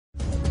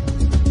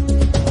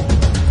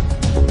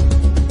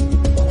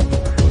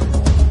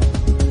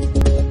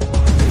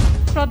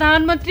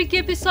प्रधानमन्त्री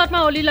केपी शर्मा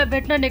ओलीलाई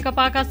भेट्न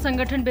नेकपाका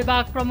संगठन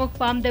विभाग प्रमुख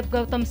वामदेव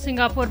गौतम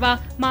सिंगापुरमा,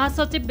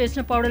 महासचिव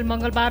विष्णु पौडेल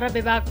मंगलबार र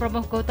विभाग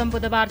प्रमुख गौतम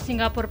बुधबार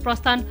सिंगापुर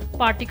प्रस्थान।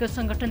 पार्टीको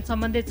संगठन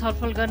सम्बन्धी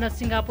छलफल गर्न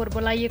सिंगापुर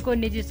बोलाइएको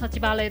निजी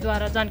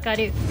सचिवालयद्वारा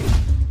जानकारी।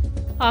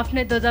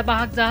 आफ्नै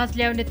ध्वजावाहक जहाज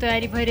ल्याउने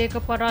तयारी भइरहेको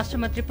परराष्ट्र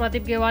मन्त्री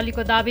प्रदीप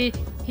गेवालीको दावी।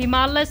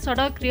 हिमाललाई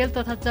सडक, रेल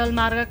तथा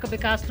जलमार्गको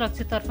विकास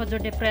लक्ष्यतर्फ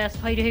जोड्ने प्रयास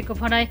भइरहेको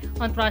भनाई।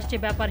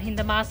 अन्तर्राष्ट्रिय व्यापार हिन्द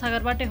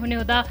महासागरबाट हुने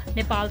हुँदा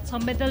नेपाल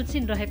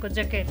संवेदनशील रहेको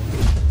जकेट।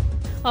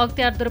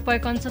 अख्तियार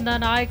दुरुपयोग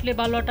अनुसन्धान आयोगले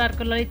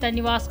बालुवाटारको ललिता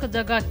निवासको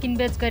जग्गा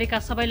किनबेच गरेका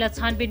सबैलाई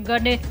छानबिन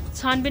गर्ने।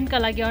 छानबिनका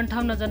लागि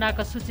 58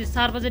 जनाको सूची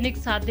सार्वजनिक,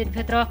 7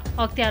 दिनभित्र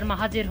अख्तियारमा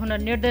हाजिर हुन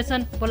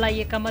निर्देशन।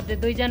 बोलाइएका मध्ये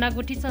 2 जना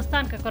गुठी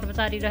संस्थानका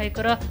कर्मचारी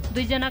रहेको र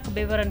 2 जनाको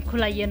विवरण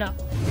खुलाइएन।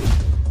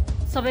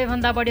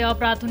 सबैभन्दा बढी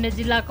अपराध हुने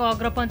जिल्लाको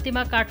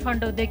अग्रपन्थीमा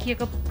काठमाडौँ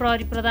देखिएको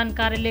प्रहरी प्रधान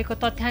कार्यालयको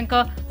तथ्याङ्क।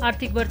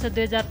 आर्थिक वर्ष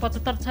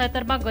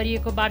 2075-76 मा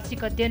गरिएको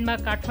वार्षिक अध्ययनमा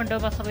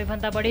काठमाडौँमा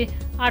सबैभन्दा बढी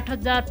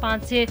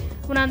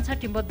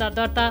 8559 मुद्दा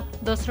दर्ता।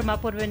 दोस्रोमा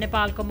पूर्वी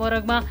नेपालको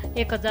मोरङमा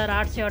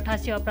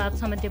 1888 अपराध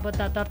सम्बन्धी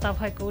मुद्दा दर्ता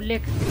भएको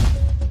उल्लेख।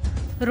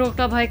 रोक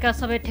नभएका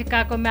सबै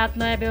ठेक्काको म्याद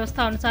नयाँ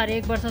व्यवस्था अनुसार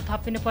 1 वर्ष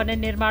थपिनुपर्ने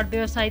निर्माण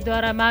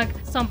व्यवसायीद्वारा माग।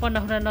 सम्पन्न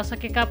हुन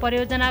नसकेका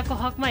परियोजनाको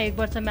हकमा 1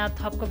 वर्ष म्याद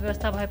थपको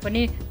व्यवस्था भए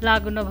पनि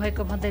लागू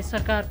नभएको भन्दै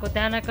सरकारको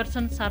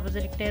ध्यानआकर्षण।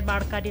 सार्वजनिक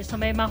निर्माण कार्य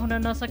समयमा हुन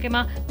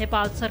नसकेमा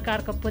नेपाल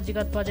सरकारको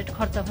पुँजीगत बजेट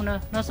खर्च हुन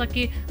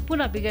नसकी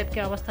पुनः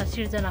विगतकै अवस्था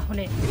सिर्जना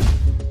हुने।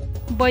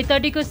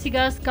 बैतडीको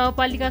सिगास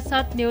गाउँपालिका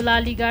 7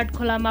 नेउलालीघाट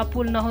खोलामा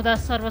पुल नहुँदा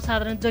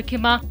सर्वसाधारण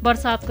जोखिममा।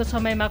 बर्सातको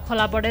समयमा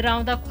खोला बढेर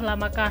आउँदा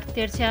खोलामा काठ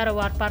तेर्स्याएर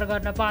वारपार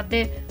गर्न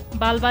बाध्य।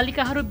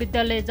 बालबालिकाहरू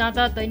विद्यालय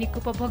जाँदा, दैनिक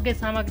उपभोग्य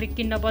सामग्री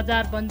किन्न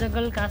बजार,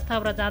 वनजङ्गल,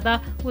 घाँसथाउरा जाँदा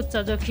उच्च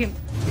जोखिम।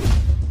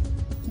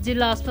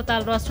 जिल्ला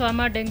अस्पताल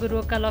रसुवामा डेङ्गु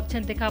रोगका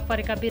लक्षण देखा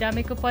परेका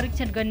बिरामीको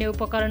परीक्षण गर्ने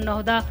उपकरण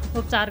नहुँदा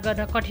उपचार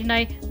गर्न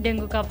कठिनाई।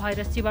 डेङ्गुका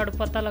भाइरस जीवाणु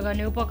पत्ता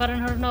लगाउने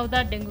उपकरणहरू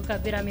नहुँदा डेङ्गुका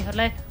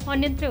बिरामीहरूलाई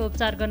अन्यन्त्रै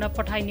उपचार गर्न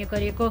पठाइने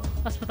गरिएको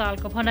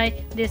अस्पतालको भनाई।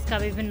 देशका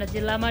विभिन्न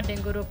जिल्लामा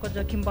डेङ्गु रोगको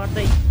जोखिम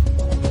बढ्दै।